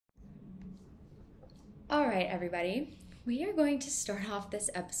All right, everybody. We are going to start off this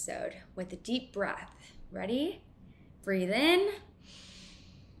episode with a deep breath. Ready? Breathe in.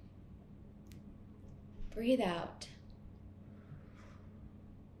 Breathe out.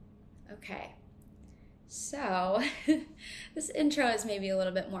 Okay. So, this intro is maybe a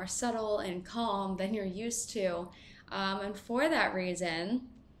little bit more subtle and calm than you're used to. And for that reason,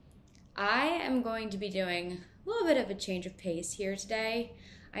 I am going to be doing a little bit of a change of pace here today.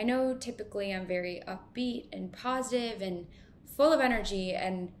 I know typically I'm very upbeat and positive and full of energy,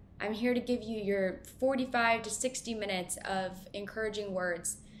 and I'm here to give you your 45 to 60 minutes of encouraging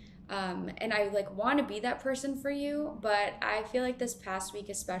words. And I want to be that person for you, but I feel like this past week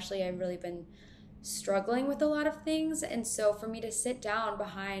especially, I've really been struggling with a lot of things. And so for me to sit down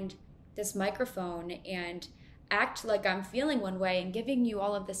behind this microphone and act like I'm feeling one way and giving you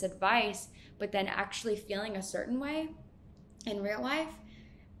all of this advice, but then actually feeling a certain way in real life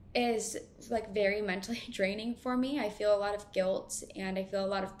is very mentally draining for me. I feel a lot of guilt and I feel a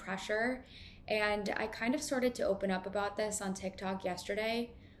lot of pressure. And I kind of started to open up about this on TikTok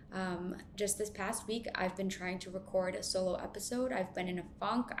yesterday. Just this past week, I've been trying to record a solo episode. I've been in a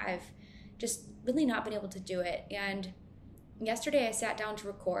funk. I've just really not been able to do it. And yesterday I sat down to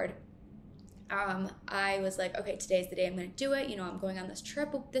record. I was like, okay, today's the day I'm going to do it. I'm going on this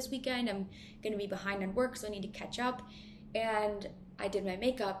trip this weekend. I'm going to be behind on work, so I need to catch up. And I did my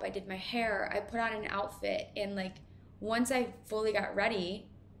makeup, I did my hair, I put on an outfit, and once I fully got ready,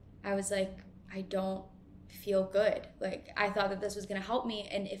 I was like, I don't feel good. I thought that this was gonna help me,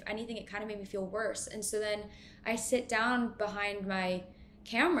 and if anything, it kind of made me feel worse. And so then I sit down behind my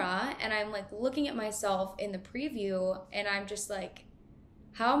camera and I'm looking at myself in the preview, and I'm just like,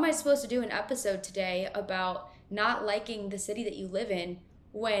 how am I supposed to do an episode today about not liking the city that you live in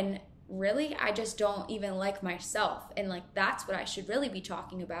when really, I just don't even like myself, and that's what I should really be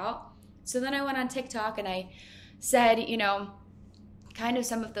talking about. So then I went on TikTok and I said, kind of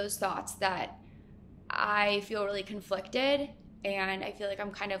some of those thoughts that I feel really conflicted, and I feel like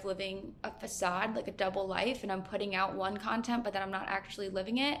I'm kind of living a facade, a double life, and I'm putting out one content, but then I'm not actually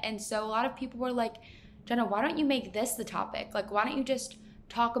living it. And so a lot of people were like, Jenna, why don't you make this the topic? Why don't you just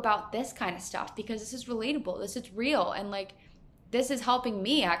talk about this kind of stuff? Because this is relatable, this is real, and this is helping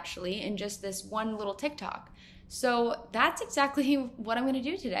me actually in just this one little TikTok. So that's exactly what I'm going to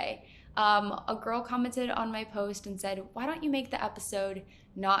do today. A girl commented on my post and said, why don't you make the episode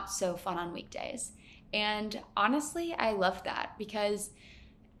not so fun on weekdays? And honestly, I love that because,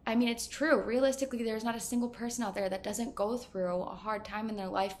 it's true. Realistically, there's not a single person out there that doesn't go through a hard time in their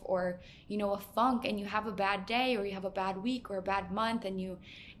life or, a funk, and you have a bad day or you have a bad week or a bad month, and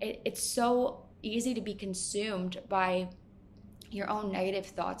it's so easy to be consumed by your own negative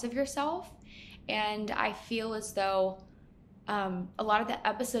thoughts of yourself. And I feel as though a lot of the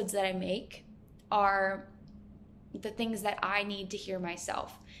episodes that I make are the things that I need to hear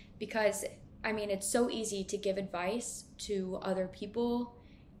myself, because it's so easy to give advice to other people,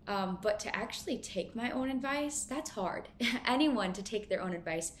 but to actually take my own advice, that's hard. Anyone to take their own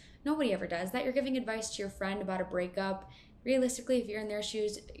advice, nobody ever does that. You're giving advice to your friend about a breakup. Realistically, if you're in their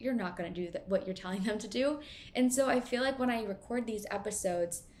shoes, you're not going to do what you're telling them to do. And so I feel like when I record these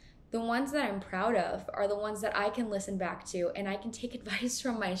episodes, the ones that I'm proud of are the ones that I can listen back to and I can take advice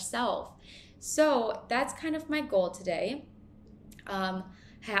from myself. So that's kind of my goal today. I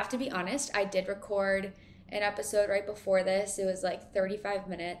have to be honest, I did record an episode right before this. It was 35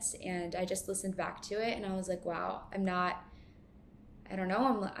 minutes, and I just listened back to it and I was like, wow, I don't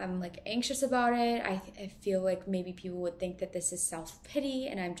know, I'm anxious about it. I feel like maybe people would think that this is self-pity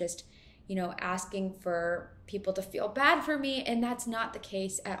and I'm just, asking for people to feel bad for me, and that's not the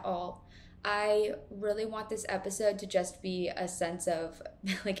case at all. I really want this episode to just be a sense of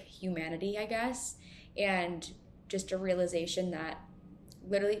humanity, I guess, and just a realization that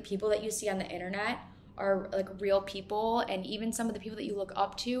literally people that you see on the internet are real people, and even some of the people that you look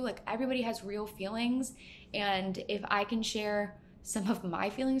up to, everybody has real feelings. And if I can share some of my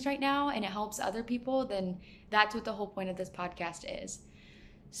feelings right now and it helps other people, then that's what the whole point of this podcast is.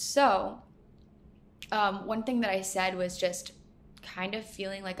 So one thing that I said was just kind of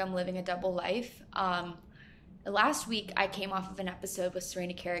feeling like I'm living a double life. Last week I came off of an episode with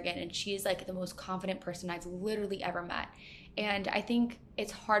Serena Kerrigan, and she's the most confident person I've literally ever met. And I think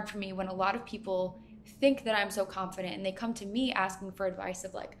it's hard for me when a lot of people think that I'm so confident and they come to me asking for advice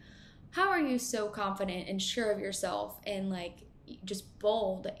of how are you so confident and sure of yourself and just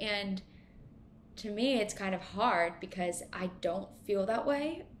bold? And to me, it's kind of hard because I don't feel that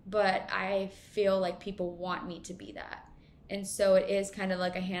way, but I feel like people want me to be that. And so it is kind of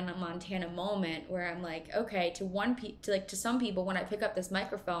like a Hannah Montana moment where I'm like, okay, to some people, when I pick up this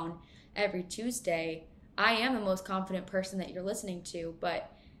microphone every Tuesday, I am the most confident person that you're listening to,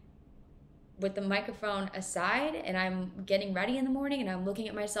 but with the microphone aside and I'm getting ready in the morning and I'm looking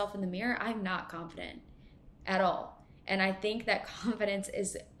at myself in the mirror, I'm not confident at all. And I think that confidence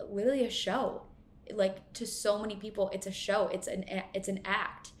is literally a show. Like, to so many people, it's a show. It's an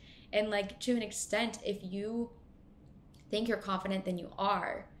act. And like, to an extent, if you think you're confident, then you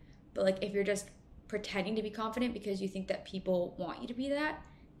are. But like, if you're just pretending to be confident because you think that people want you to be that,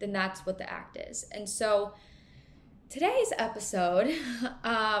 then that's what the act is. And so today's episode,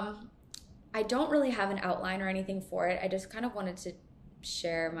 I don't really have an outline or anything for it. I just kind of wanted to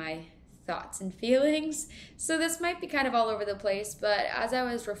share my thoughts and feelings. So this might be kind of all over the place, but as I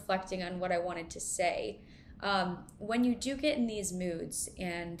was reflecting on what I wanted to say, when you do get in these moods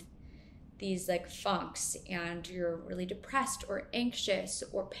and these like funks and you're really depressed or anxious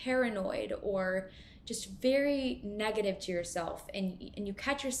or paranoid or just very negative to yourself, and you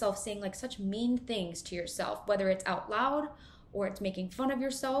catch yourself saying like such mean things to yourself, whether it's out loud or it's making fun of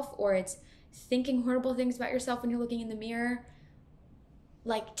yourself or it's thinking horrible things about yourself when you're looking in the mirror,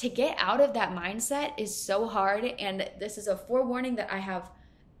 like, to get out of that mindset is so hard. And this is a forewarning that I have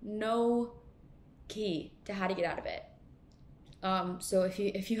no key to how to get out of it. So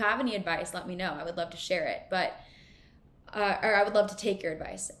if you have any advice, let me know. I would love to share it, but or I would love to take your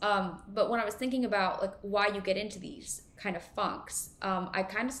advice. But when I was thinking about like why you get into these kind of funks, I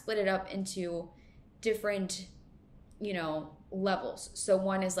kind of split it up into different, levels. So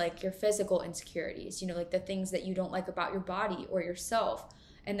one is like your physical insecurities, like the things that you don't like about your body or yourself.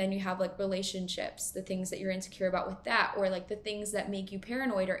 And then you have like relationships, the things that you're insecure about with that, or like the things that make you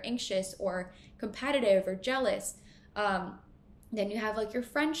paranoid or anxious or competitive or jealous. Then you have like your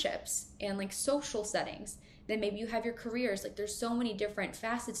friendships and like social settings. Then maybe you have your careers. Like, there's so many different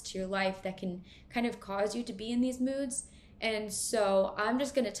facets to your life that can kind of cause you to be in these moods. And so I'm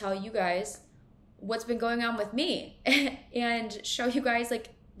just going to tell you guys what's been going on with me and show you guys like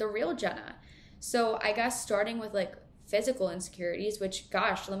the real Jenna. So I guess starting with like physical insecurities, which,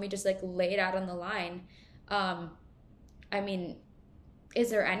 gosh, let me just like lay it out on the line. I mean, is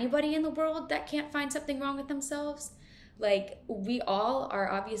there anybody in the world that can't find something wrong with themselves? Like, we all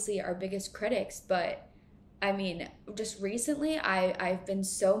are obviously our biggest critics, but I mean, just recently I've been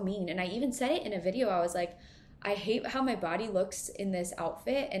so mean, and I even said it in a video. I was like, I hate how my body looks in this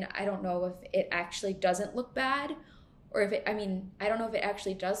outfit, and I don't know if it actually doesn't look bad, or if I don't know if it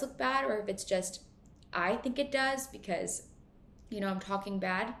actually does look bad, or if it's just, I think it does because, I'm talking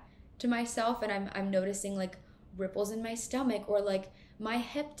bad to myself, and I'm noticing like ripples in my stomach, or like my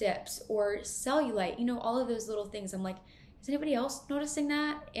hip dips, or cellulite, all of those little things. I'm like, is anybody else noticing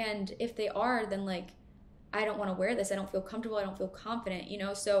that? And if they are, then like, I don't want to wear this. I don't feel comfortable. I don't feel confident,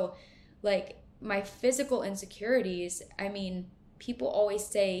 So like, my physical insecurities, I mean, people always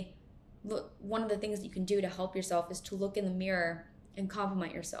say, look, one of the things that you can do to help yourself is to look in the mirror and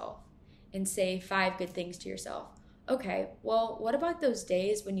compliment yourself and say 5 good things to yourself. Okay, well, what about those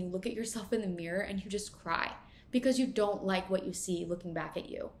days when you look at yourself in the mirror and you just cry because you don't like what you see looking back at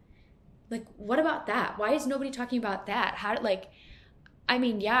you? Like, what about that? Why is nobody talking about that?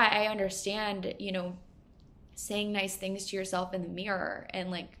 Yeah, I understand, saying nice things to yourself in the mirror and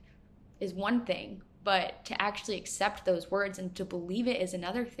like is one thing, but to actually accept those words and to believe it is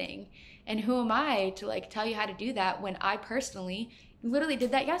another thing. And who am I to like tell you how to do that when I personally literally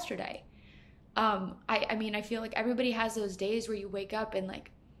did that yesterday? I feel like everybody has those days where you wake up and like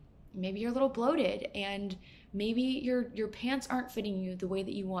maybe you're a little bloated, and maybe your pants aren't fitting you the way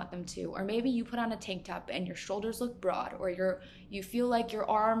that you want them to, or maybe you put on a tank top and your shoulders look broad, or you feel like your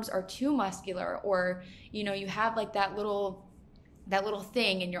arms are too muscular, or you have like that little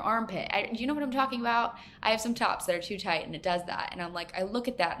thing in your armpit. You know what I'm talking about? I have some tops that are too tight and it does that, and I'm like, I look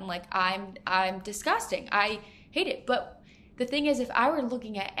at that and like, I'm disgusting. I hate it. But the thing is, if I were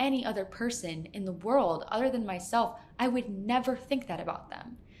looking at any other person in the world other than myself, I would never think that about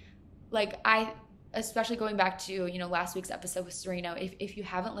them. Like, especially going back to, last week's episode with Serena, if you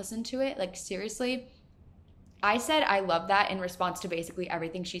haven't listened to it, like, seriously, I said I love that in response to basically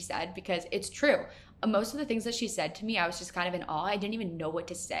everything she said, because it's true. Most of the things that she said to me, I was just kind of in awe. I didn't even know what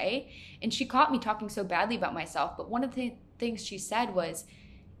to say. And she caught me talking so badly about myself. But one of the things she said was,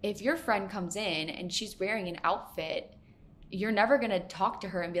 if your friend comes in and she's wearing an outfit, you're never going to talk to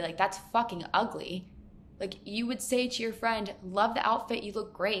her and be like, that's fucking ugly. Like, you would say to your friend, love the outfit, you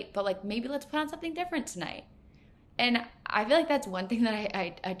look great, but like, maybe let's put on something different tonight. And I feel like that's one thing that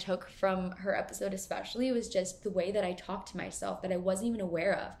I took from her episode especially, was just the way that I talked to myself that I wasn't even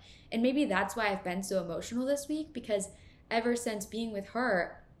aware of. And maybe that's why I've been so emotional this week, because ever since being with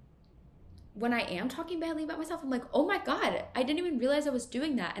her, when I am talking badly about myself, I'm like, oh my God, I didn't even realize I was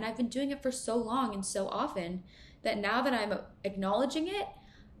doing that. And I've been doing it for so long and so often that now that I'm acknowledging it,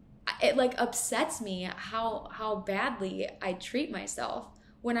 it like upsets me how badly I treat myself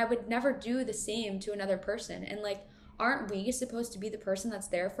when I would never do the same to another person. And like, aren't we supposed to be the person that's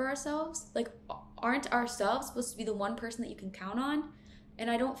there for ourselves? Like, aren't ourselves supposed to be the one person that you can count on? And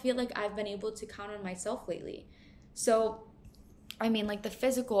I don't feel like I've been able to count on myself lately. So, I mean, like the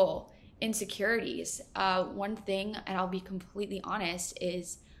physical insecurities, one thing, and I'll be completely honest,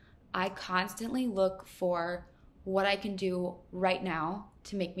 is I constantly look for what I can do right now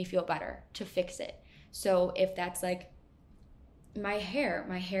to make me feel better, to fix it. So if that's like my hair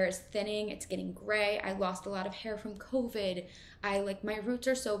is thinning, it's getting gray, I lost a lot of hair from COVID, my roots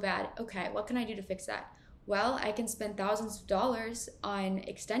are so bad. Okay, what can I do to fix that? Well, I can spend thousands of dollars on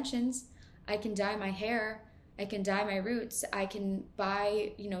extensions. I can dye my hair. I can dye my roots. I can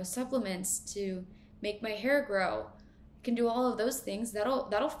buy, supplements to make my hair grow. I can do all of those things.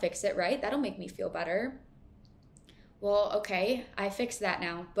 That'll fix it, right? That'll make me feel better. Well, okay, I fixed that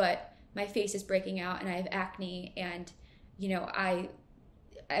now, but my face is breaking out and I have acne, and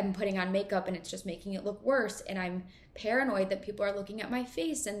I'm putting on makeup and it's just making it look worse, and I'm paranoid that people are looking at my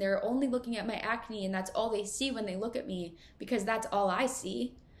face and they're only looking at my acne and that's all they see when they look at me because that's all I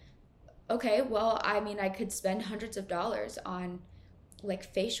see. Okay, well, I mean, I could spend hundreds of dollars on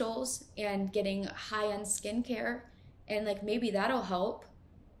like facials and getting high-end skincare, and like maybe that'll help,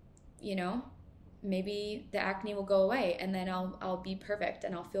 maybe the acne will go away and then I'll be perfect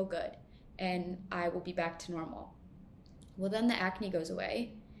and I'll feel good and I will be back to normal. Well, then the acne goes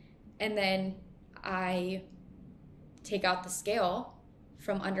away, and then I take out the scale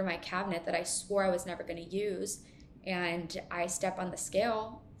from under my cabinet that I swore I was never going to use, and I step on the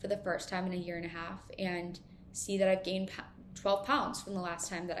scale for the first time in a year and a half and see that I've gained 12 pounds from the last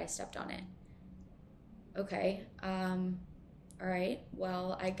time that I stepped on it. Okay, all right,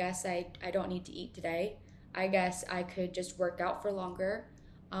 well, I guess I don't need to eat today. I guess I could just work out for longer.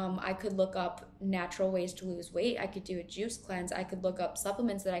 I could look up natural ways to lose weight. I could do a juice cleanse. I could look up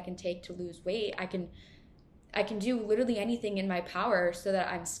supplements that I can take to lose weight. I can do literally anything in my power so that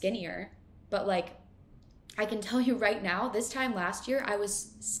I'm skinnier. But like, I can tell you right now, this time last year, I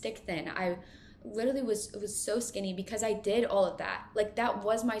was stick thin. I literally was so skinny because I did all of that. Like, that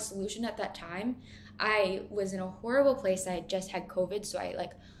was my solution at that time. I was in a horrible place. I had just had COVID, so I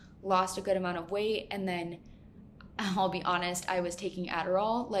lost a good amount of weight, and then I'll be honest, I was taking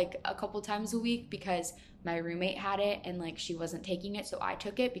Adderall a couple times a week because my roommate had it and she wasn't taking it, so I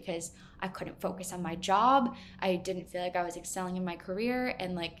took it because I couldn't focus on my job. I didn't feel like I was excelling in my career,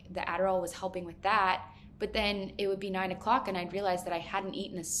 and the Adderall was helping with that. But then it would be 9 o'clock and I'd realize that I hadn't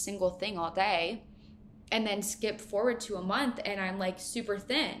eaten a single thing all day, and then skip forward to a month and I'm super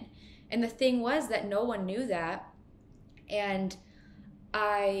thin. And the thing was that no one knew that, and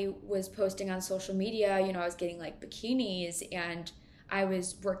I was posting on social media, I was getting bikinis, and I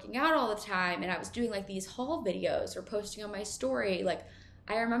was working out all the time, and I was doing these haul videos or posting on my story.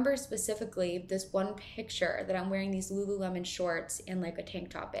 I remember specifically this one picture that I'm wearing these Lululemon shorts and a tank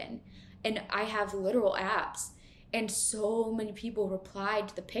top in, and I have literal abs, and so many people replied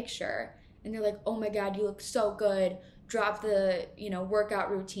to the picture, and they're like, oh my God, you look so good, drop the,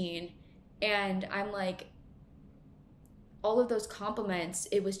 workout routine. And I'm all of those compliments,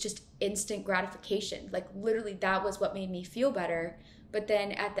 it was just instant gratification. Literally, that was what made me feel better. But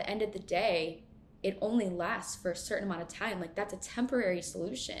then at the end of the day, it only lasts for a certain amount of time. That's a temporary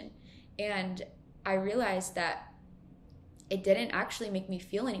solution. And I realized that it didn't actually make me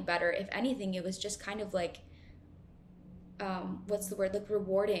feel any better. If anything, it was just kind of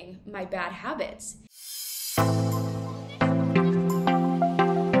rewarding my bad habits.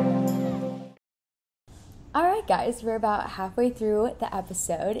 All right, guys, we're about halfway through the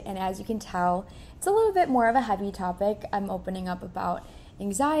episode, and as you can tell, it's a little bit more of a heavy topic. I'm opening up about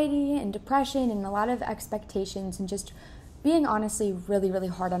anxiety and depression and a lot of expectations and just being honestly really, really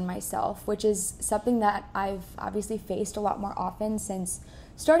hard on myself, which is something that I've obviously faced a lot more often since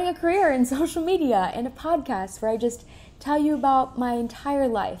starting a career in social media and a podcast where I just tell you about my entire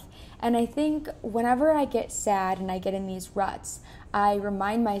life. And I think whenever I get sad and I get in these ruts, I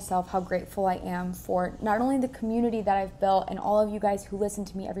remind myself how grateful I am for not only the community that I've built and all of you guys who listen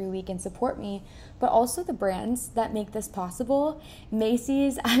to me every week and support me, but also the brands that make this possible.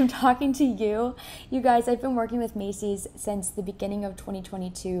 Macy's, I'm talking to you. You guys, I've been working with Macy's since the beginning of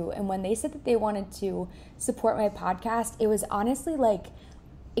 2022. And when they said that they wanted to support my podcast, it was honestly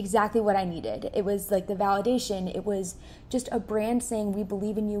exactly what I needed. It was the validation. It was just a brand saying, we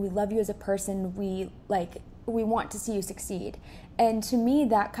believe in you. We love you as a person. We we want to see you succeed. And to me,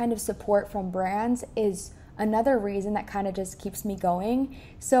 that kind of support from brands is another reason that kind of just keeps me going.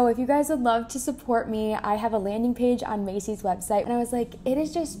 So if you guys would love to support me, I have a landing page on Macy's website. And I was like, it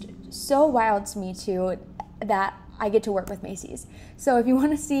is just so wild to me too that I get to work with Macy's. So if you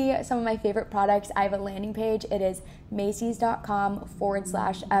want to see some of my favorite products, I have a landing page. It is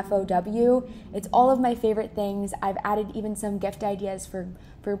macys.com/FOW. It's all of my favorite things. I've added even some gift ideas for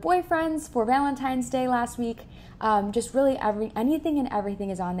boyfriends for Valentine's Day last week. Just really anything and everything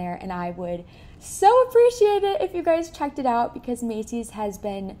is on there, and I would so appreciate it if you guys checked it out, because Macy's has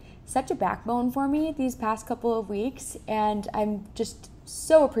been such a backbone for me these past couple of weeks, and I'm just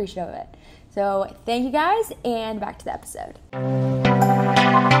so appreciative of it. So thank you guys, and back to the episode.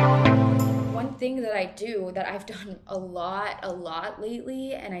 One thing that I do that I've done a lot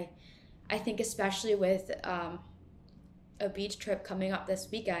lately, and I think especially with a beach trip coming up this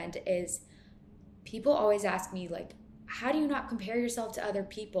weekend, is people always ask me, like, how do you not compare yourself to other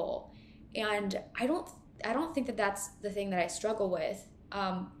people? And I don't think that that's the thing that I struggle with.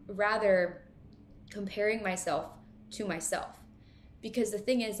 Rather, comparing myself to myself. Because the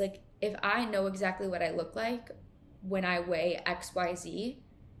thing is, like, if I know exactly what I look like when I weigh XYZ,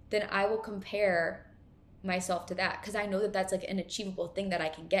 then I will compare myself to that, because I know that that's like an achievable thing that I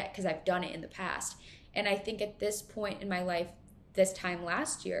can get because I've done it in the past. And I think at this point in my life, this time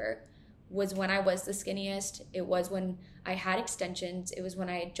last year, was when I was the skinniest. It was when I had extensions. It was when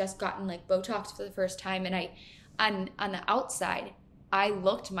I had just gotten like Botox for the first time. And on the outside, I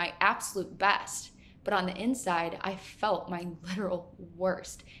looked my absolute best. But on the inside, I felt my literal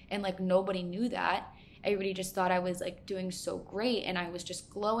worst. And like nobody knew that. Everybody just thought I was like doing so great and I was just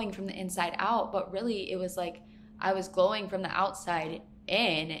glowing from the inside out. But really it was like I was glowing from the outside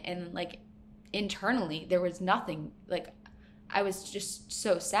in, and like internally there was nothing. Like I was just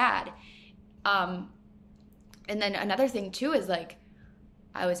so sad. And then another thing too is like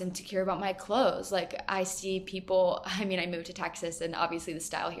I was insecure about my clothes. Like I see people, I mean, I moved to Texas and obviously the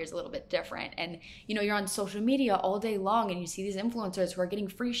style here is a little bit different. And you know, you're on social media all day long and you see these influencers who are getting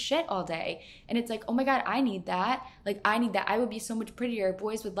free shit all day. And it's like, oh my God, I need that. Like I need that. I would be so much prettier.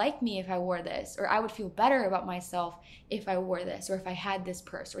 Boys would like me if I wore this, or I would feel better about myself if I wore this, or if I had this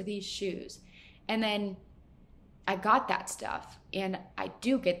purse or these shoes. And then I got that stuff, and I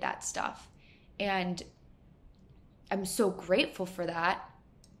do get that stuff. And I'm so grateful for that.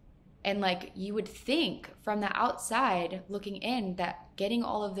 And like you would think from the outside looking in that getting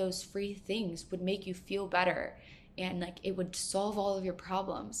all of those free things would make you feel better and like it would solve all of your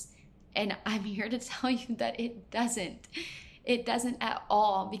problems. And I'm here to tell you that it doesn't. It doesn't at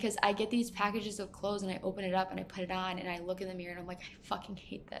all, because I get these packages of clothes and I open it up and I put it on and I look in the mirror and I'm like, I fucking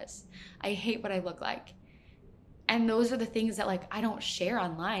hate this. I hate what I look like. And those are the things that like I don't share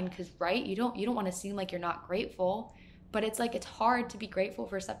online, because right, you don't want to seem like you're not grateful. But it's like, it's hard to be grateful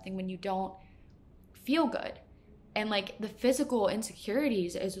for something when you don't feel good. And like the physical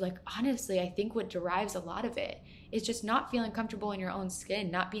insecurities is like, honestly, I think what derives a lot of it is just not feeling comfortable in your own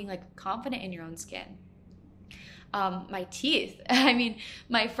skin, not being like confident in your own skin. My teeth, I mean,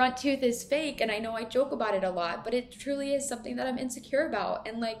 my front tooth is fake, and I know I joke about it a lot, but it truly is something that I'm insecure about.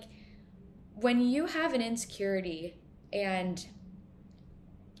 And like, when you have an insecurity and,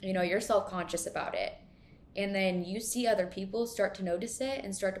 you know, you're self-conscious about it, and then you see other people start to notice it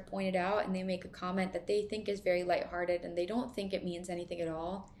and start to point it out, and they make a comment that they think is very lighthearted and they don't think it means anything at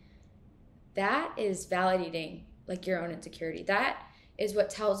all, that is validating like your own insecurity. That is what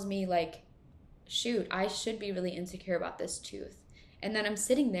tells me like, shoot, I should be really insecure about this tooth. And then I'm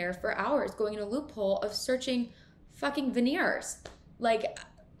sitting there for hours going in a loophole of searching fucking veneers. Like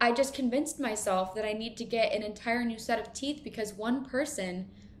I just convinced myself that I need to get an entire new set of teeth because one person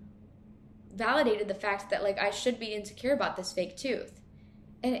validated the fact that like I should be insecure about this fake tooth.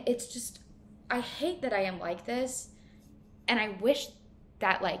 And it's just, I hate that I am like this, and I wish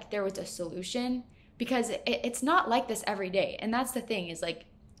that like there was a solution, because it's not like this every day. And that's the thing, is like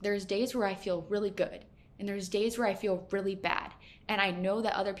there's days where I feel really good and there's days where I feel really bad, and I know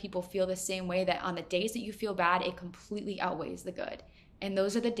that other people feel the same way, that on the days that you feel bad it completely outweighs the good. And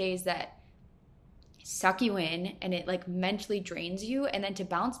those are the days that suck you in and it like mentally drains you, and then to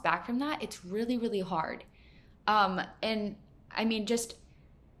bounce back from that, it's really, really hard. And I mean, just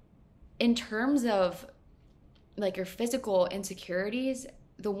in terms of like your physical insecurities,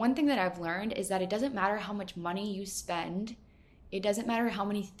 the one thing that I've learned is that it doesn't matter how much money you spend. It doesn't matter how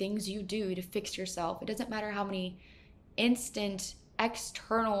many things you do to fix yourself. It doesn't matter how many instant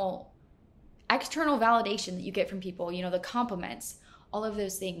external validation that you get from people, you know, the compliments, all of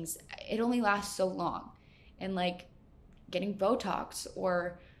those things. It only lasts so long. And like getting Botox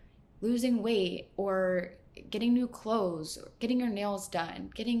or losing weight or getting new clothes, getting your nails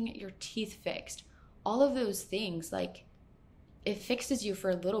done, getting your teeth fixed, all of those things, like, it fixes you for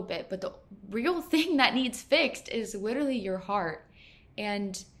a little bit, but the real thing that needs fixed is literally your heart.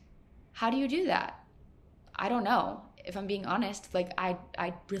 And how do you do that? I don't know. If I'm being honest, like, I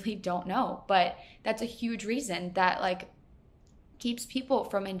really don't know, but that's a huge reason that, like, keeps people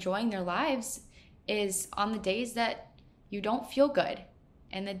from enjoying their lives is on the days that you don't feel good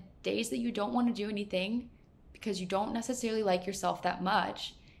and the days that you don't want to do anything because you don't necessarily like yourself that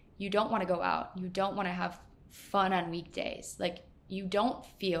much. You don't want to go out. You don't want to have fun on weekdays. Like, you don't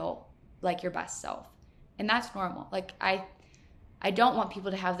feel like your best self. And that's normal. Like, I don't want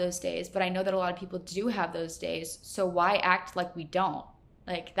people to have those days, but I know that a lot of people do have those days. So why act like we don't?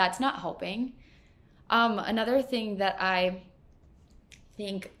 Like, that's not helping. Another thing that I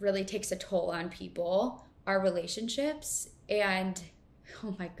think really takes a toll on people are relationships. And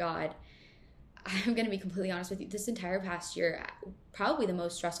oh my God, I'm going to be completely honest with you. This entire past year, probably the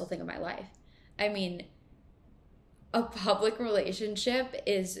most stressful thing of my life. I mean, a public relationship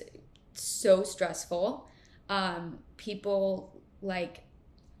is so stressful. People like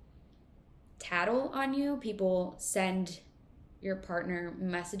tattle on you. People send your partner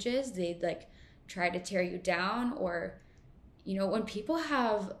messages. They like try to tear you down, or, you know, when people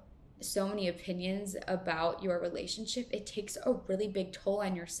have so many opinions about your relationship, it takes a really big toll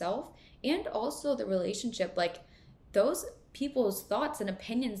on yourself and also the relationship. Like, those people's thoughts and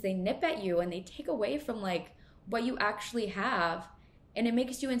opinions, they nip at you and they take away from like what you actually have, and it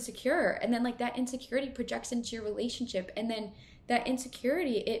makes you insecure. And then like that insecurity projects into your relationship, and then that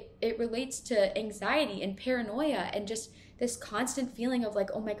insecurity, it relates to anxiety and paranoia and just this constant feeling of like,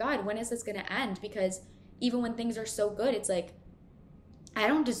 oh my God, when is this going to end? Because even when things are so good, it's like, I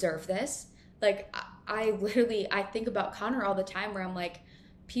don't deserve this. Like, I think about Connor all the time, where I'm like,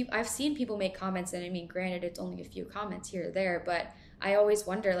 I've seen people make comments, and I mean, granted, it's only a few comments here or there, but I always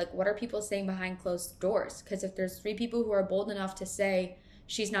wonder, like, what are people saying behind closed doors? Because if there's 3 people who are bold enough to say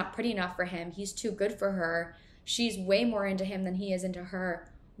she's not pretty enough for him, he's too good for her, she's way more into him than he is into her,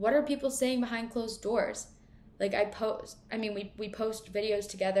 what are people saying behind closed doors? Like, we post videos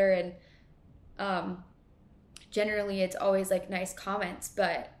together, and generally it's always like nice comments,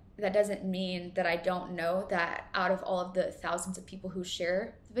 but that doesn't mean that I don't know that out of all of the thousands of people who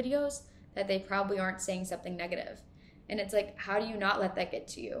share the videos, that they probably aren't saying something negative. And it's like, how do you not let that get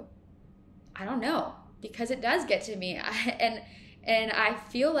to you? I don't know, because it does get to me. And I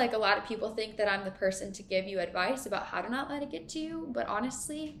feel like a lot of people think that I'm the person to give you advice about how to not let it get to you. But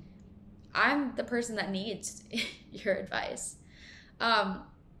honestly, I'm the person that needs your advice.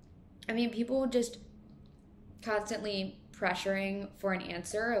 People just constantly pressuring for an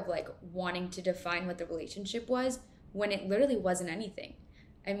answer of like wanting to define what the relationship was when it literally wasn't anything.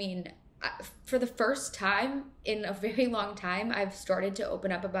 I mean, for the first time in a very long time, I've started to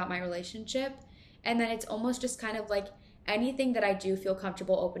open up about my relationship. And then it's almost just kind of like anything that I do feel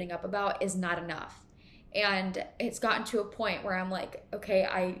comfortable opening up about is not enough. And it's gotten to a point where I'm like, okay,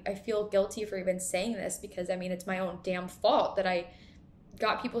 I feel guilty for even saying this, because I mean, it's my own damn fault that I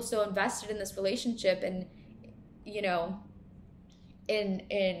got people so invested in this relationship and, you know,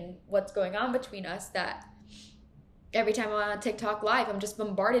 in what's going on between us, that every time I'm on TikTok live, I'm just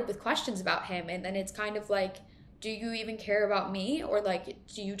bombarded with questions about him. And then it's kind of like, do you even care about me? Or like,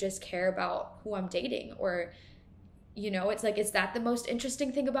 do you just care about who I'm dating? Or, you know, it's like, is that the most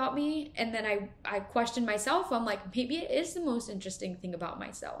interesting thing about me? And then I question myself. I'm like, maybe it is the most interesting thing about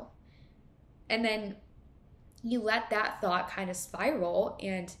myself. And then you let that thought kind of spiral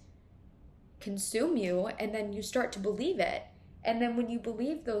and consume you, and then you start to believe it. And then when you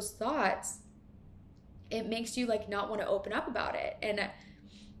believe those thoughts, it makes you like not want to open up about it. And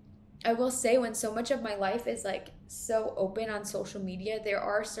I will say, when so much of my life is like so open on social media, there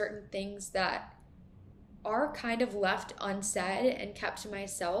are certain things that are kind of left unsaid and kept to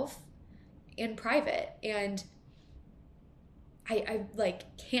myself in private. And I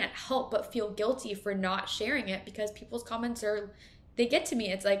like can't help but feel guilty for not sharing it, because people's comments they get to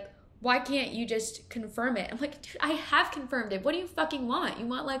me. It's like, why can't you just confirm it? I'm like, dude, I have confirmed it. What do you fucking want?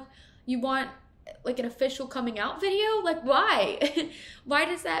 You want an official coming out video? Like, why? Why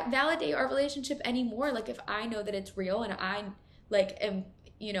does that validate our relationship anymore? Like, if I know that it's real and I like am,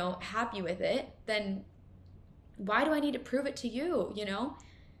 you know, happy with it, then why do I need to prove it to you, you know?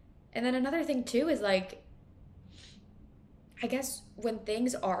 And then another thing too is like, I guess when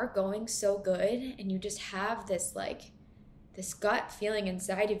things are going so good and you just have this gut feeling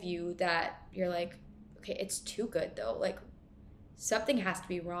inside of you that you're like, okay, it's too good though. Like, something has to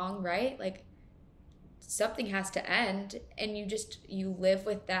be wrong, right? Like, something has to end, and you live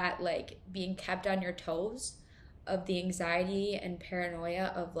with that, like, being kept on your toes of the anxiety and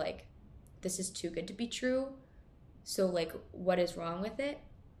paranoia of, like, this is too good to be true, so, like, what is wrong with it?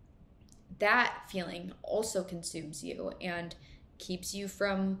 That feeling also consumes you and keeps you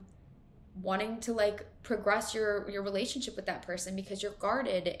from wanting to, like, progress your relationship with that person, because you're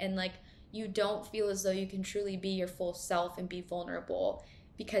guarded and, like, you don't feel as though you can truly be your full self and be vulnerable,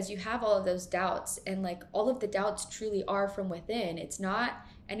 because you have all of those doubts, and, like, all of the doubts truly are from within. It's not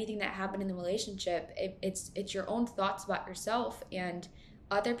anything that happened in the relationship. It's your own thoughts about yourself and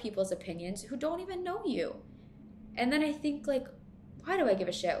other people's opinions who don't even know you. And then I think, like, why do I give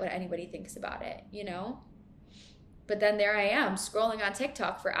a shit what anybody thinks about it, you know? But then there I am scrolling on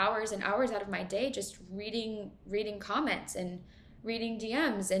TikTok for hours and hours out of my day, just reading comments and reading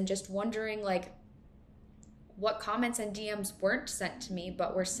DMs, and just wondering, like, what comments and DMs weren't sent to me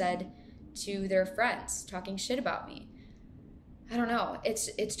but were said to their friends talking shit about me. I don't know.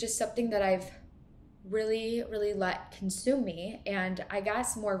 It's just something that I've really, really let consume me. And I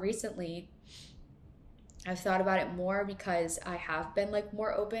guess more recently, I've thought about it more because I have been, like,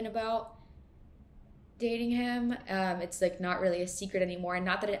 more open about dating him. It's, like, not really a secret anymore. And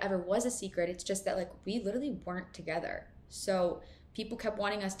not that it ever was a secret. It's just that, like, we literally weren't together. So people kept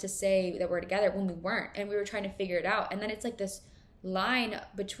wanting us to say that we're together when we weren't, and we were trying to figure it out. And then it's like this line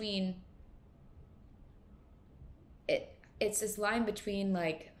between it's this line between,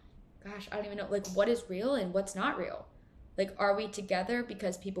 like, gosh, I don't even know, like, what is real and what's not real. Like, are we together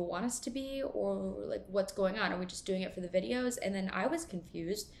because people want us to be, or, like, what's going on? Are we just doing it for the videos? And then I was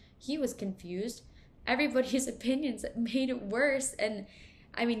confused. He was confused. Everybody's opinions made it worse. And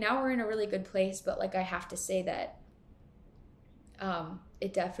I mean, now we're in a really good place, but, like, I have to say that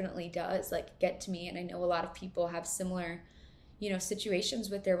it definitely does, like, get to me. And I know a lot of people have similar, you know,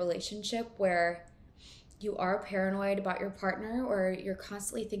 situations with their relationship where you are paranoid about your partner, or you're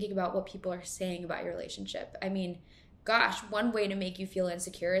constantly thinking about what people are saying about your relationship. I mean, gosh, one way to make you feel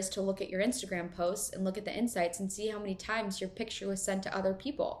insecure is to look at your Instagram posts and look at the insights and see how many times your picture was sent to other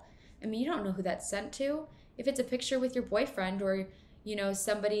people. I mean, you don't know who that's sent to. If it's a picture with your boyfriend, or, you know,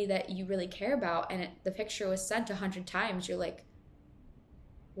 somebody that you really care about, and the picture was sent 100 times, you're like,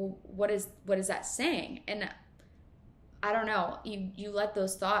 well, what is that saying? And I don't know, you let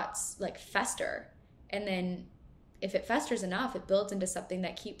those thoughts, like, fester. And then if it festers enough, it builds into something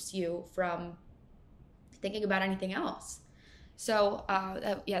that keeps you from thinking about anything else. So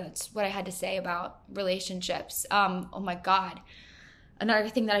yeah, that's what I had to say about relationships. Oh my God. Another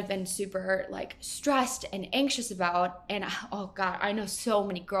thing that I've been super, like, stressed and anxious about, and oh God, I know so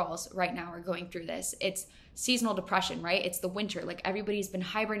many girls right now are going through this. It's seasonal depression, right? It's the winter. Like, everybody's been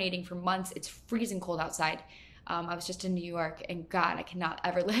hibernating for months. It's freezing cold outside. I was just in New York, and God, I cannot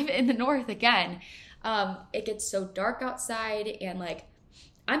ever live in the north again. It gets so dark outside, and, like,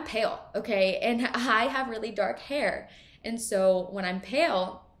 I'm pale, okay? And I have really dark hair. And so when I'm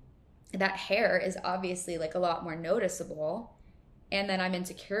pale, that hair is obviously, like, a lot more noticeable. And then I'm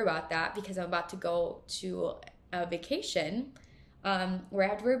insecure about that because I'm about to go to a vacation where I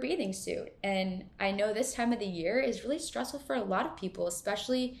have to wear a bathing suit. And I know this time of the year is really stressful for a lot of people,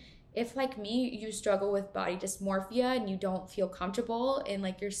 especially if, like me, you struggle with body dysmorphia and you don't feel comfortable in,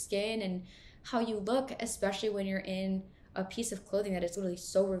 like, your skin and how you look, especially when you're in a piece of clothing that is literally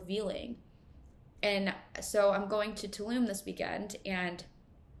so revealing. And so I'm going to Tulum this weekend, and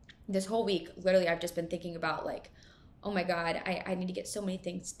this whole week, literally, I've just been thinking about, like, oh my God, I need to get so many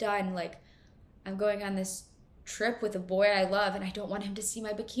things done. Like, I'm going on this trip with a boy I love, and I don't want him to see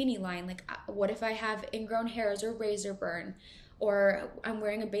my bikini line. Like, what if I have ingrown hairs or razor burn? Or I'm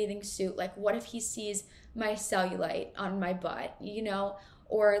wearing a bathing suit. Like, what if he sees my cellulite on my butt, you know?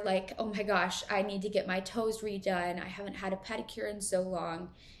 Or, like, oh my gosh, I need to get my toes redone. I haven't had a pedicure in so long.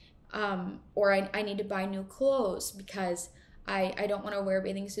 Or I need to buy new clothes because I don't want to wear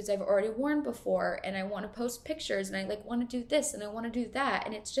bathing suits I've already worn before, and I want to post pictures, and I, like, want to do this and I want to do that.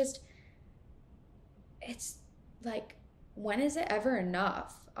 And it's like, when is it ever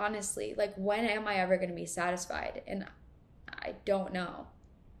enough? Honestly, like, when am I ever going to be satisfied? And I don't know.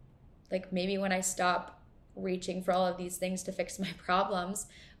 Like, maybe when I stop reaching for all of these things to fix my problems.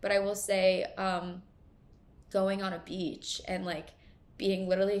 But I will say, going on a beach and, like, being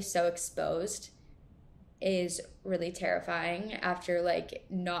literally so exposed is really terrifying after, like,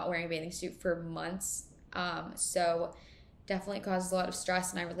 not wearing a bathing suit for months. So definitely causes a lot of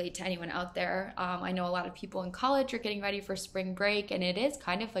stress, and I relate to anyone out there. I know a lot of people in college are getting ready for spring break, and it is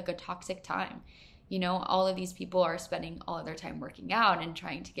kind of like a toxic time. You know, all of these people are spending all of their time working out and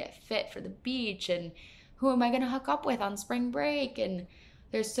trying to get fit for the beach, and who am I going to hook up with on spring break? And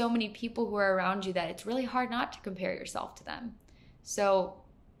there's so many people who are around you that it's really hard not to compare yourself to them. So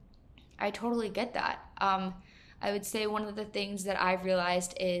I totally get that. I would say one of the things that I've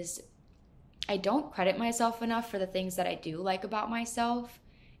realized is I don't credit myself enough for the things that I do like about myself.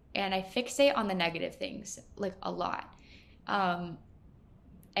 And I fixate on the negative things like a lot.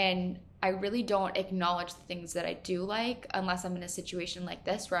 And I really don't acknowledge the things that I do like unless I'm in a situation like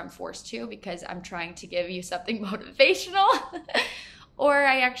this where I'm forced to because I'm trying to give you something motivational. Or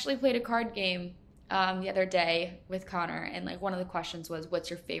I actually played a card game the other day with Connor, and like one of the questions was, what's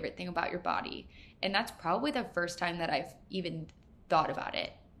your favorite thing about your body? And that's probably the first time that I've even thought about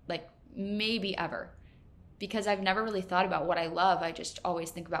it, like maybe ever, because I've never really thought about what I love. I just always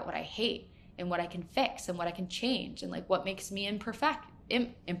think about what I hate and what I can fix and what I can change and like what makes me imperfect.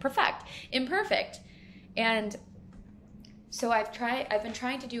 And so I've been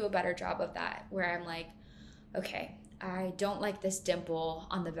trying to do a better job of that, where I'm like, okay, I don't like this dimple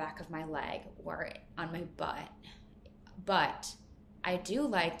on the back of my leg or on my butt, but I do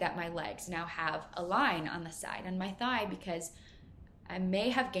like that my legs now have a line on the side on my thigh because I may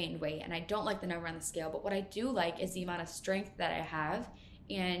have gained weight and I don't like the number on the scale, but what I do like is the amount of strength that I have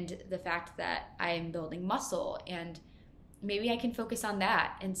and the fact that I am building muscle, and maybe I can focus on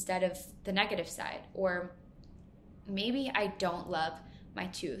that instead of the negative side. Or maybe I don't love my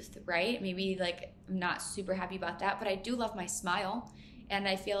tooth, right? Maybe like I'm not super happy about that, but I do love my smile, and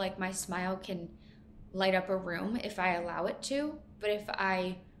I feel like my smile can light up a room if I allow it to. But if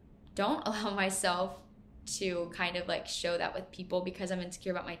I don't allow myself to kind of like show that with people because I'm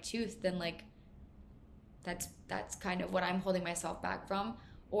insecure about my tooth, then like that's kind of what I'm holding myself back from.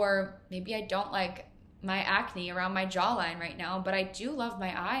 Or maybe I don't like my acne around my jawline right now, but I do love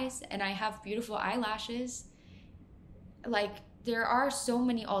my eyes and I have beautiful eyelashes. Like, there are so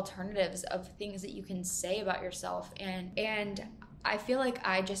many alternatives of things that you can say about yourself, and I feel like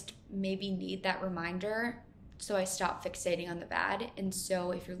I just maybe need that reminder so I stop fixating on the bad. And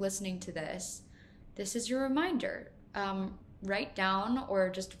so if you're listening to this is your reminder. Write down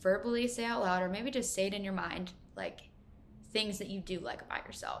or just verbally say out loud, or maybe just say it in your mind, like things that you do like about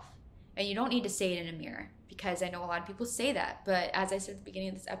yourself. And you don't need to say it in a mirror, because I know a lot of people say that, but as I said at the beginning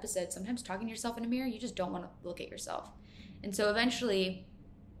of this episode, sometimes talking to yourself in a mirror, you just don't want to look at yourself. And so eventually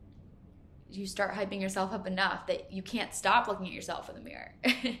you start hyping yourself up enough that you can't stop looking at yourself in the mirror.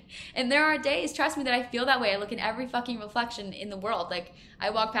 And there are days, trust me, that I feel that way. I look in every fucking reflection in the world. Like, I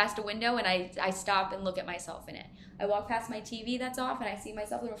walk past a window and I stop and look at myself in it. I walk past my TV that's off and I see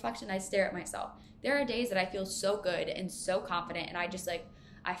myself in the reflection and I stare at myself. There are days that I feel so good and so confident, and I just like,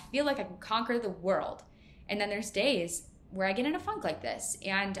 I feel like I can conquer the world. And then there's days where I get in a funk like this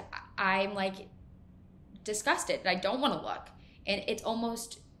and I'm like disgusted and I don't want to look. And it's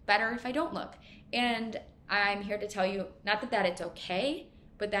almost better if I don't look. And I'm here to tell you, not that it's okay,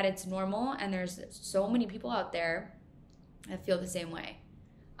 but that it's normal. And there's so many people out there that feel the same way.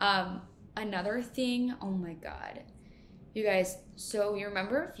 Another thing, oh my God, you guys, so you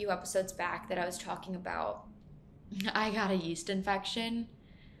remember a few episodes back that I was talking about, I got a yeast infection.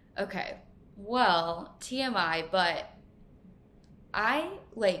 Okay, well, TMI, but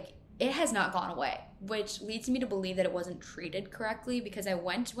it has not gone away, which leads me to believe that it wasn't treated correctly, because I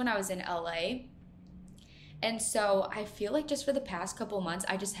went when I was in LA. And so I feel like just for the past couple of months,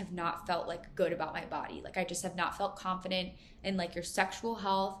 I just have not felt like good about my body. Like, I just have not felt confident, and like your sexual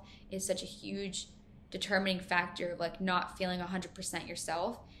health is such a huge determining factor of like not feeling 100%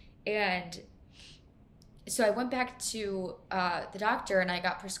 yourself. And so I went back to the doctor and I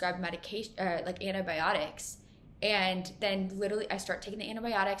got prescribed medication, like antibiotics. And then literally I start taking the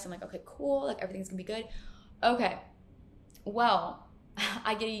antibiotics. I'm like, okay, cool. Like, everything's gonna be good. Okay. Well,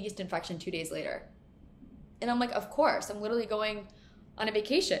 I get a yeast infection 2 days later. And I'm like, of course, I'm literally going on a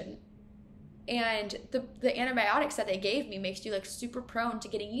vacation. And the antibiotics that they gave me makes you like super prone to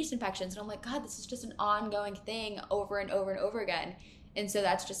getting yeast infections. And I'm like, God, this is just an ongoing thing over and over and over again. And so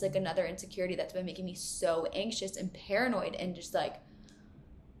that's just like another insecurity that's been making me so anxious and paranoid, and just like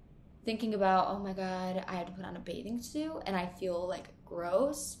thinking about, oh my God, I had to put on a bathing suit and I feel like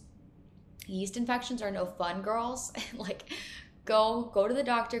gross. Yeast infections are no fun, girls. Like, go to the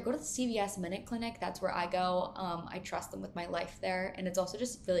doctor, go to the CVS Minute Clinic. That's where I go. I trust them with my life there. And it's also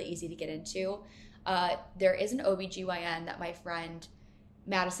just really easy to get into. There is an OBGYN that my friend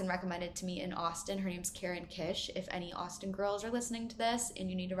Madison recommended to me in Austin. Her name's Karen Kish. If any Austin girls are listening to this and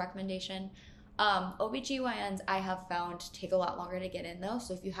you need a recommendation, OBGYNs I have found take a lot longer to get in though.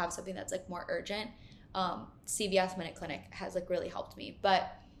 So if you have something that's like more urgent, CVS Minute Clinic has like really helped me.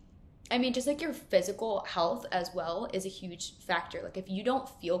 But I mean, just like your physical health as well is a huge factor. Like, if you don't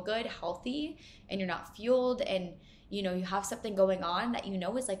feel good, healthy, and you're not fueled, and you know, you have something going on that you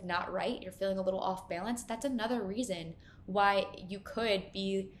know is like not right, you're feeling a little off balance, that's another reason why you could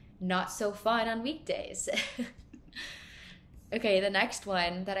be not so fun on weekdays. Okay, the next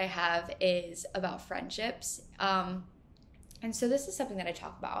one that I have is about friendships. And so this is something that I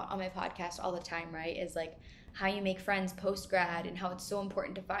talk about on my podcast all the time, right? Is like how you make friends post-grad and how it's so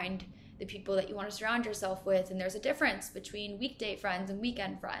important to find the people that you want to surround yourself with. And there's a difference between weekday friends and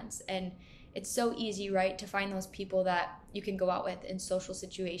weekend friends. And it's so easy, right, to find those people that you can go out with in social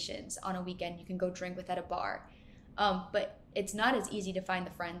situations on a weekend. You can go drink with at a bar. But it's not as easy to find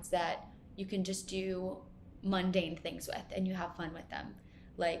the friends that you can just do mundane things with and you have fun with them.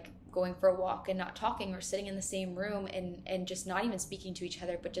 Like going for a walk and not talking, or sitting in the same room and just not even speaking to each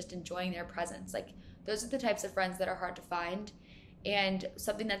other, but just enjoying their presence. Like those are the types of friends that are hard to find. And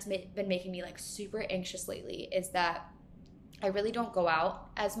something that's been making me like super anxious lately is that I really don't go out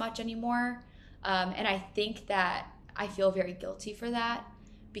as much anymore. And I think that I feel very guilty for that,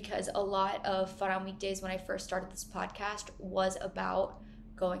 because a lot of Fun on Weekdays when I first started this podcast was about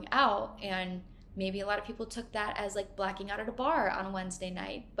going out, and maybe a lot of people took that as like blacking out at a bar on a Wednesday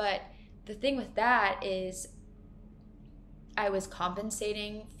night. But the thing with that is I was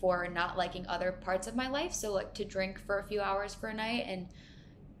compensating for not liking other parts of my life. So like to drink for a few hours for a night and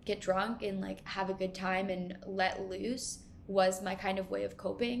get drunk and like have a good time and let loose was my kind of way of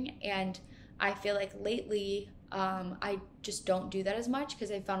coping. And I feel like lately I just don't do that as much, because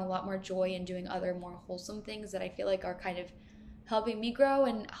I found a lot more joy in doing other more wholesome things that I feel like are kind of helping me grow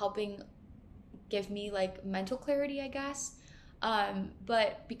and helping give me like mental clarity, I guess.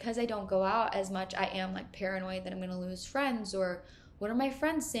 But because I don't go out as much, I am like paranoid that I'm gonna lose friends, or what are my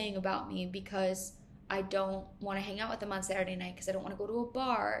friends saying about me, because I don't want to hang out with them on Saturday night because I don't want to go to a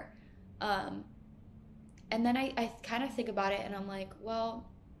bar. And then I kind of think about it and I'm like, well,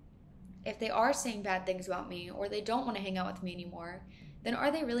 if they are saying bad things about me, or they don't want to hang out with me anymore, then are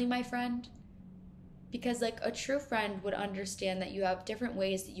they really my friend? Because like a true friend would understand that you have different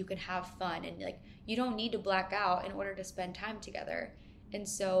ways that you can have fun, and like you don't need to black out in order to spend time together. And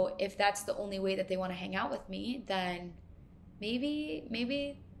so if that's the only way that they want to hang out with me, then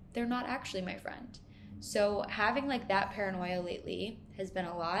maybe they're not actually my friend. So having like that paranoia lately has been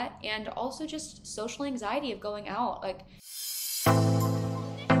a lot, and also just social anxiety of going out. Like,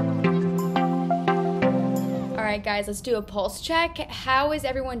 all right, guys, let's do a pulse check. How is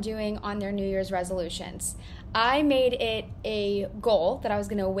everyone doing on their New Year's resolutions? I made it a goal that I was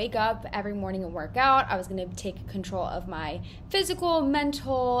going to wake up every morning and work out. I was going to take control of my physical,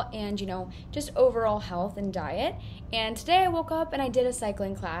 mental, and, just overall health and diet. And today I woke up and I did a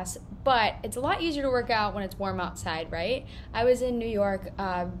cycling class, but it's a lot easier to work out when it's warm outside, right? I was in New York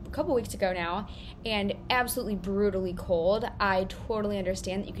a couple weeks ago now, and absolutely brutally cold. I totally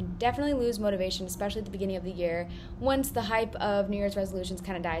understand that you can definitely lose motivation, especially at the beginning of the year, once the hype of New Year's resolutions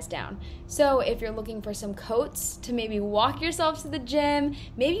kind of dies down. So if you're looking for some coats to maybe walk yourself to the gym,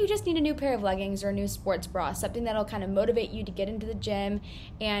 maybe you just need a new pair of leggings or a new sports bra, something that'll kind of motivate you to get into the gym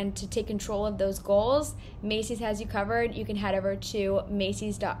and to take control of those goals, Macy's has you covered. You can head over to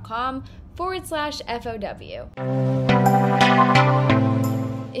macys.com/FOW.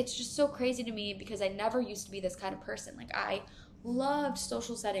 It's just so crazy to me because I never used to be this kind of person. Like, I loved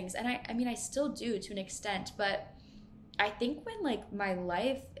social settings, and I mean I still do to an extent, but I think when like my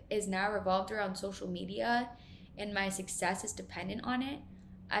life is now revolved around social media and my success is dependent on it,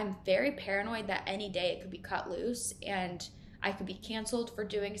 I'm very paranoid that any day it could be cut loose and I could be canceled for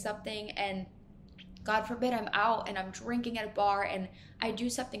doing something, and God forbid I'm out and I'm drinking at a bar and I do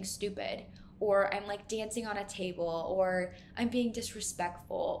something stupid, or I'm like dancing on a table, or I'm being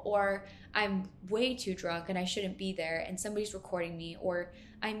disrespectful, or I'm way too drunk and I shouldn't be there and somebody's recording me, or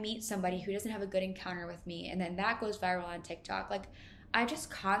I meet somebody who doesn't have a good encounter with me and then that goes viral on TikTok. Like, I'm just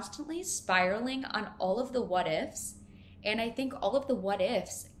constantly spiraling on all of the what ifs, and I think all of the what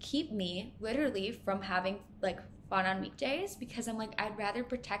ifs keep me literally from having like fun on weekdays, because I'm like, I'd rather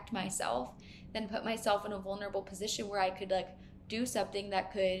protect myself than put myself in a vulnerable position where I could like do something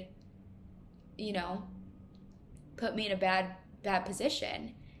that could, put me in a bad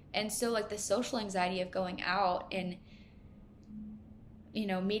position. And so like the social anxiety of going out and,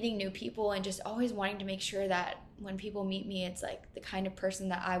 meeting new people and just always wanting to make sure that when people meet me, it's like the kind of person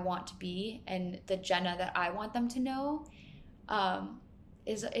that I want to be and the Jenna that I want them to know,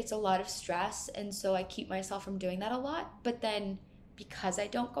 it's a lot of stress. And so I keep myself from doing that a lot. But then because I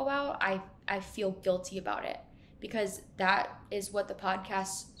don't go out, I feel guilty about it, because that is what the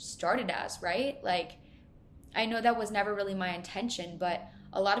podcast started as, right? Like, I know that was never really my intention, but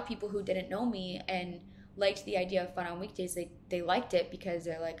a lot of people who didn't know me and liked the idea of Fun on Weekdays, they liked it because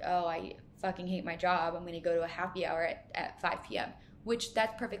they're like, oh, I fucking hate my job, I'm going to go to a happy hour at 5 p.m., which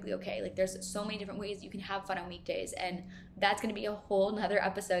that's perfectly okay. Like, there's so many different ways you can have fun on weekdays, and that's going to be a whole nother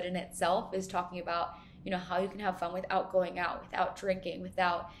episode in itself, is talking about, you know, how you can have fun without going out, without drinking,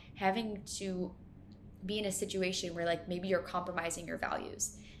 without having to be in a situation where like maybe you're compromising your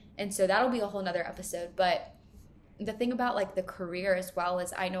values. And so that'll be a whole nother episode. But the thing about like the career as well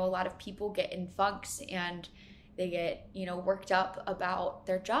is, I know a lot of people get in funks and they get, you know, worked up about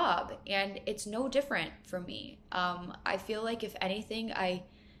their job, and it's no different for me. I feel like if anything,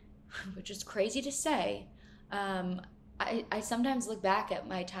 which is crazy to say, I sometimes look back at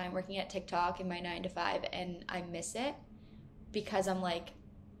my time working at TikTok in my 9 to 5 and I miss it, because I'm like,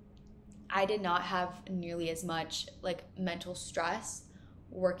 I did not have nearly as much like mental stress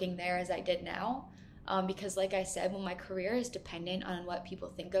working there as I did now. Because like I said, when my career is dependent on what people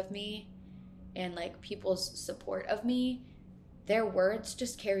think of me and like people's support of me, their words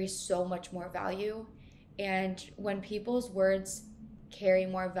just carry so much more value. And when people's words carry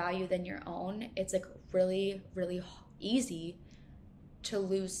more value than your own, it's like really, really easy to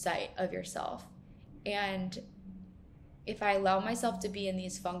lose sight of yourself. And if I allow myself to be in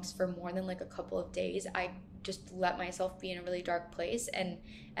these funks for more than like a couple of days, I just let myself be in a really dark place. And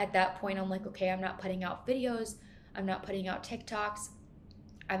at that point, I'm like, okay, I'm not putting out videos, I'm not putting out TikToks,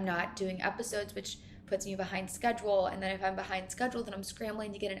 I'm not doing episodes, which puts me behind schedule. And then if I'm behind schedule, then I'm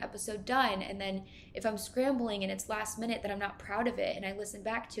scrambling to get an episode done. And then if I'm scrambling and it's last minute, then I'm not proud of it. And I listen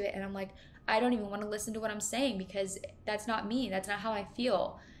back to it and I'm like, I don't even want to listen to what I'm saying, because that's not me. That's not how I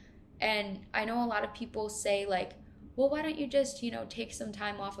feel. And I know a lot of people say like, well, why don't you just, you know, take some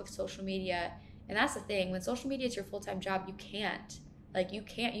time off of social media? And that's the thing. When social media is your full-time job, you can't. Like, you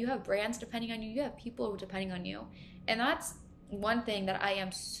can't. You have brands depending on you. You have people depending on you. And that's one thing that I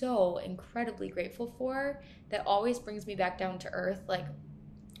am so incredibly grateful for, that always brings me back down to earth. Like,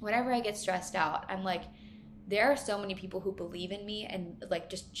 whenever I get stressed out, I'm like, there are so many people who believe in me and like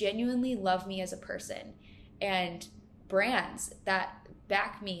just genuinely love me as a person, and brands that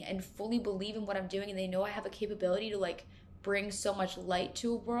back me and fully believe in what I'm doing, and they know I have a capability to like bring so much light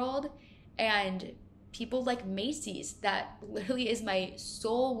to a world. And people like Macy's, that literally is my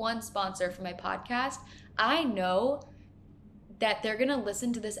sole one sponsor for my podcast, I know that they're gonna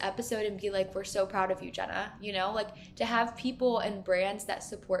listen to this episode and be like, we're so proud of you, Jenna. You know, like, to have people and brands that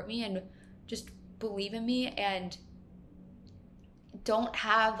support me and just believe in me and don't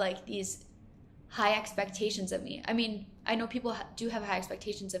have like these high expectations of me. I mean, I know people do have high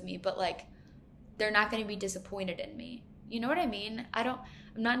expectations of me, but like, they're not going to be disappointed in me. You know what I mean? I'm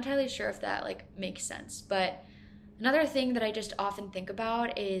not entirely sure if that like makes sense. But another thing that I just often think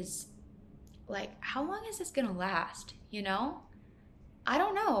about is like, how long is this going to last? You know? I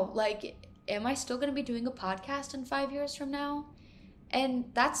don't know. Like, am I still going to be doing a podcast in 5 years from now? And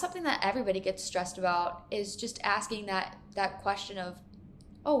that's something that everybody gets stressed about, is just asking that question of,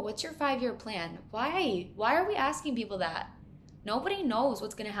 oh, what's your 5-year plan? Why are we asking people that? Nobody knows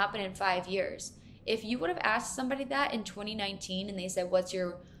what's going to happen in 5 years. If you would have asked somebody that in 2019 and they said, what's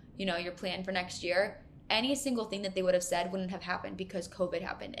your plan for next year? Any single thing that they would have said wouldn't have happened, because COVID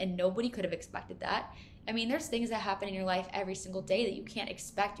happened and nobody could have expected that. I mean, there's things that happen in your life every single day that you can't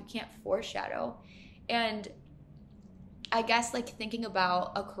expect, you can't foreshadow. And I guess like thinking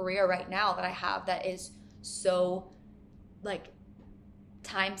about a career right now that I have that is so like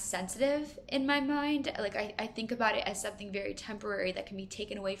time sensitive in my mind, like I think about it as something very temporary that can be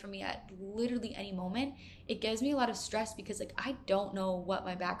taken away from me at literally any moment. It gives me a lot of stress, because like I don't know what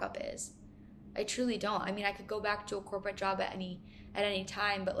my backup is. I truly don't. I mean, I could go back to a corporate job at any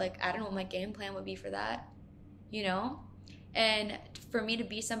time, but like I don't know what my game plan would be for that, you know? And for me to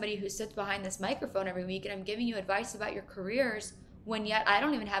be somebody who sits behind this microphone every week and I'm giving you advice about your careers, when yet I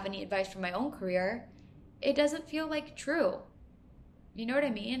don't even have any advice for my own career, it doesn't feel like true. You know what I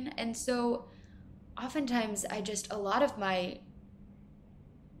mean? And so oftentimes a lot of my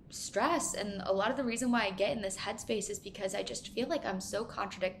stress and a lot of the reason why I get in this headspace is because I just feel like I'm so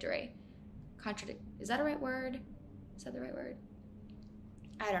contradictory. Is that a right word? Is that the right word?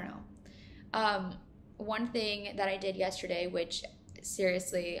 I don't know. One thing that I did yesterday, which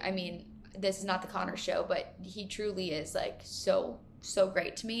seriously, I mean, this is not the Connor show, but he truly is like so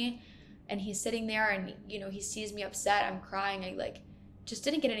great to me. And he's sitting there and, you know, he sees me upset. I'm crying. I like just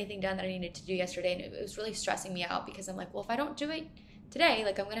didn't get anything done that I needed to do yesterday. And it was really stressing me out because I'm like, well, if I don't do it today,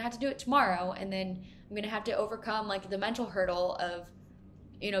 like I'm going to have to do it tomorrow. And then I'm going to have to overcome like the mental hurdle of,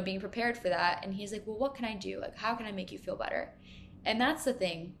 you know, being prepared for that. And he's like, well, what can I do? Like, how can I make you feel better? And that's the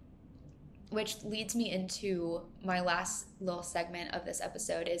thing, which leads me into my last little segment of this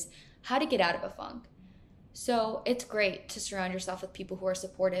episode, is how to get out of a funk. So it's great to surround yourself with people who are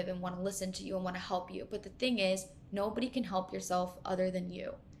supportive and want to listen to you and want to help you. But the thing is, nobody can help yourself other than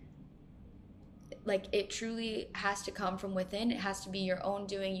you. Like, it truly has to come from within. It has to be your own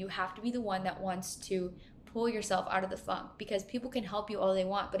doing. You have to be the one that wants to pull yourself out of the funk, because people can help you all they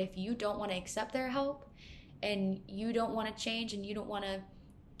want. But if you don't want to accept their help, and you don't want to change, and you don't want to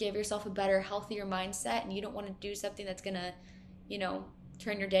give yourself a better, healthier mindset, and you don't want to do something that's going to,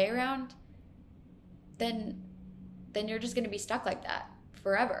 turn your day around, then you're just going to be stuck like that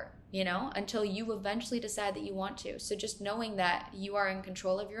forever, until you eventually decide that you want to. So just knowing that you are in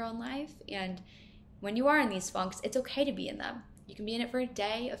control of your own life, and when you are in these funks, it's okay to be in them. You can be in it for a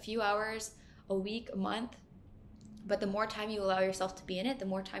day, a few hours, a week, a month, but the more time you allow yourself to be in it, the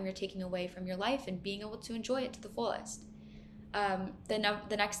more time you're taking away from your life and being able to enjoy it to the fullest.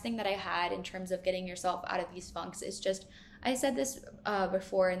 The next thing that I had in terms of getting yourself out of these funks is just, I said this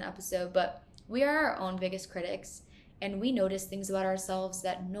before in the episode, but we are our own biggest critics, and we notice things about ourselves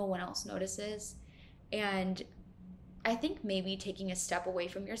that no one else notices. And I think maybe taking a step away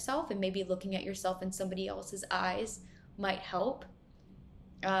from yourself and maybe looking at yourself in somebody else's eyes might help.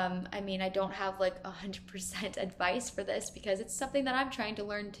 I don't have like 100% advice for this, because it's something that I'm trying to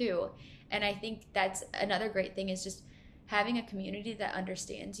learn too. And I think that's another great thing, is just having a community that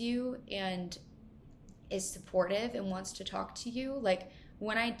understands you and is supportive and wants to talk to you. Like,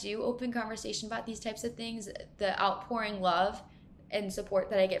 when I do open conversation about these types of things, the outpouring love and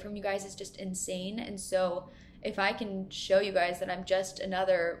support that I get from you guys is just insane. And so if I can show you guys that I'm just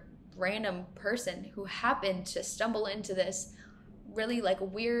another random person who happened to stumble into this really like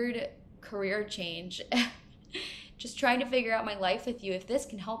weird career change, just trying to figure out my life with you, if this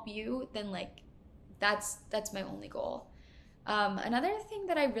can help you, then like that's my only goal. Another thing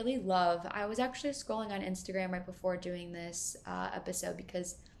that I really love, I was actually scrolling on Instagram right before doing this episode,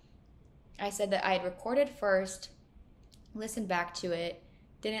 because I said that I had recorded first, listened back to it,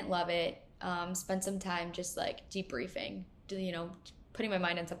 didn't love it, spent some time just like debriefing, putting my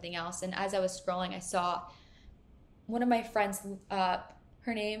mind on something else. And as I was scrolling, I saw one of my friends,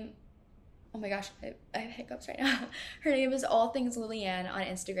 her name, oh my gosh, I have hiccups right now. Her name is All Things Lillian on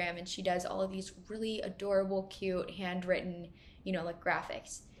Instagram, and she does all of these really adorable, cute, handwritten, like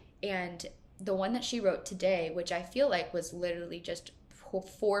graphics. And the one that she wrote today, which I feel like was literally just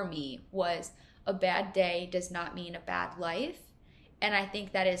for me, was, a bad day does not mean a bad life. And I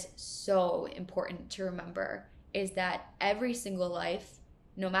think that is so important to remember, is that every single life,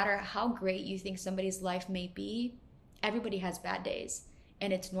 no matter how great you think somebody's life may be, everybody has bad days.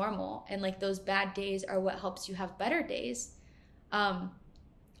 And it's normal. And like, those bad days are what helps you have better days.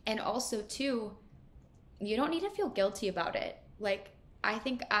 And also too, you don't need to feel guilty about it. Like, I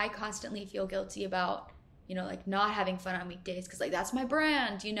think I constantly feel guilty about, like not having fun on weekdays, because like that's my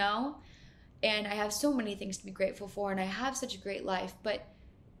brand, and I have so many things to be grateful for, and I have such a great life. But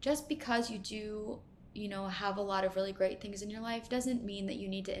just because you do, have a lot of really great things in your life doesn't mean that you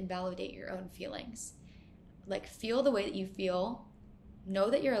need to invalidate your own feelings. Like, feel the way that you feel.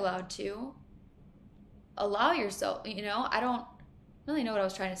 Know that you're allowed to. Allow yourself, I don't really know what I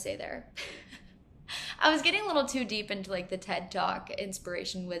was trying to say there. I was getting a little too deep into like the TED Talk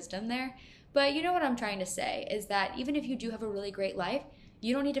inspiration wisdom there. But you know what I'm trying to say is that even if you do have a really great life,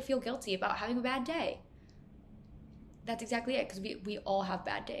 you don't need to feel guilty about having a bad day. That's exactly it, because we all have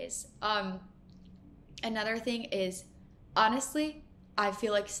bad days. Another thing is, honestly, I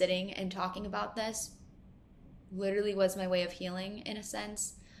feel like sitting and talking about this literally was my way of healing, in a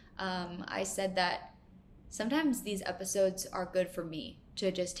sense. I said that sometimes these episodes are good for me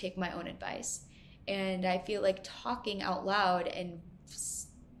to just take my own advice. And I feel like talking out loud and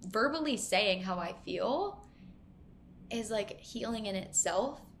verbally saying how I feel is like healing in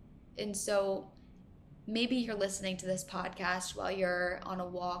itself. And so maybe you're listening to this podcast while you're on a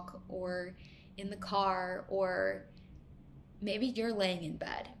walk or in the car, or maybe you're laying in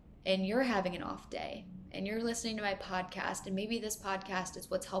bed and you're having an off day and you're listening to my podcast, and maybe this podcast is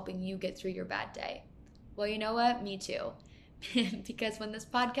what's helping you get through your bad day. Well, you know what? Me too. Because when this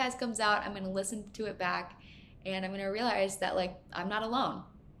podcast comes out, I'm going to listen to it back, and I'm going to realize that like I'm not alone.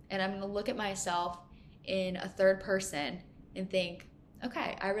 And I'm going to look at myself in a third person and think,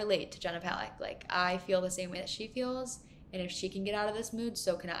 okay, I relate to Jenna Palick. Like, I feel the same way that she feels, and if she can get out of this mood,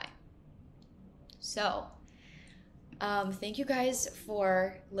 so can I. So, thank you guys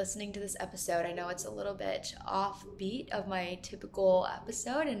for listening to this episode. I know it's a little bit offbeat of my typical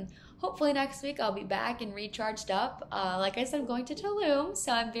episode, and hopefully next week I'll be back and recharged up. Like I said, I'm going to Tulum,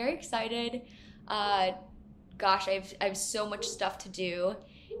 so I'm very excited. Gosh, I have so much stuff to do,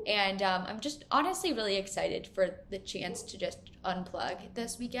 And I'm just honestly really excited for the chance to just unplug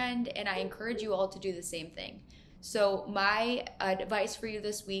this weekend, and I encourage you all to do the same thing. So my advice for you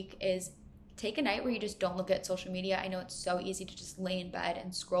this week is take a night where you just don't look at social media. I know it's so easy to just lay in bed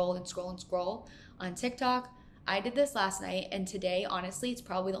and scroll and scroll and scroll on TikTok. I did this last night, and today, honestly, it's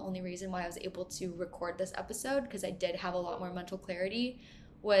probably the only reason why I was able to record this episode, because I did have a lot more mental clarity,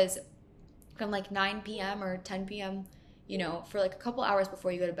 was from like 9 p.m. or 10 p.m., you know, for like a couple hours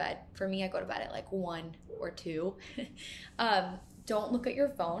before you go to bed. For me, I go to bed at like 1 or 2. Don't look at your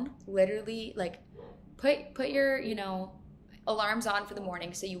phone. Literally, like, put your, you know, alarms on for the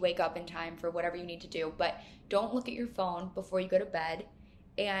morning so you wake up in time for whatever you need to do. But don't look at your phone before you go to bed.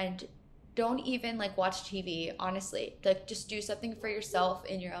 And don't even like watch TV, honestly. Like, just do something for yourself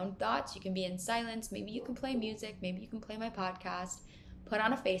in your own thoughts. You can be in silence. Maybe you can play music. Maybe you can play my podcast. Put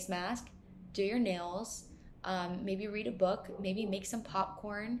on a face mask. Do your nails. Maybe read a book. Maybe make some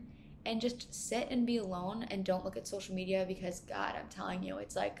popcorn. And just sit and be alone and don't look at social media, because, God, I'm telling you,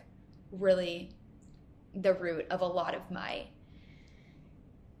 it's like really the root of a lot of my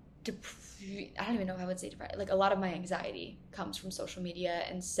I don't even know if I would say depression. Like, a lot of my anxiety comes from social media,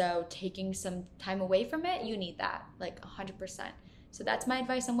 and so taking some time away from it, you need that, like 100%. So that's my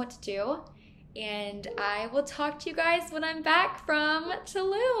advice on what to do, and I will talk to you guys when I'm back from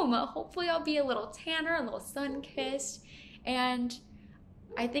Tulum. Hopefully I'll be a little tanner, a little sun-kissed, and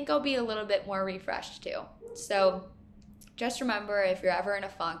I think I'll be a little bit more refreshed too. So just remember, if you're ever in a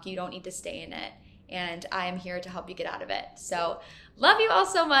funk, you don't need to stay in it. And I am here to help you get out of it. So love you all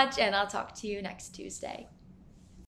so much, and I'll talk to you next Tuesday.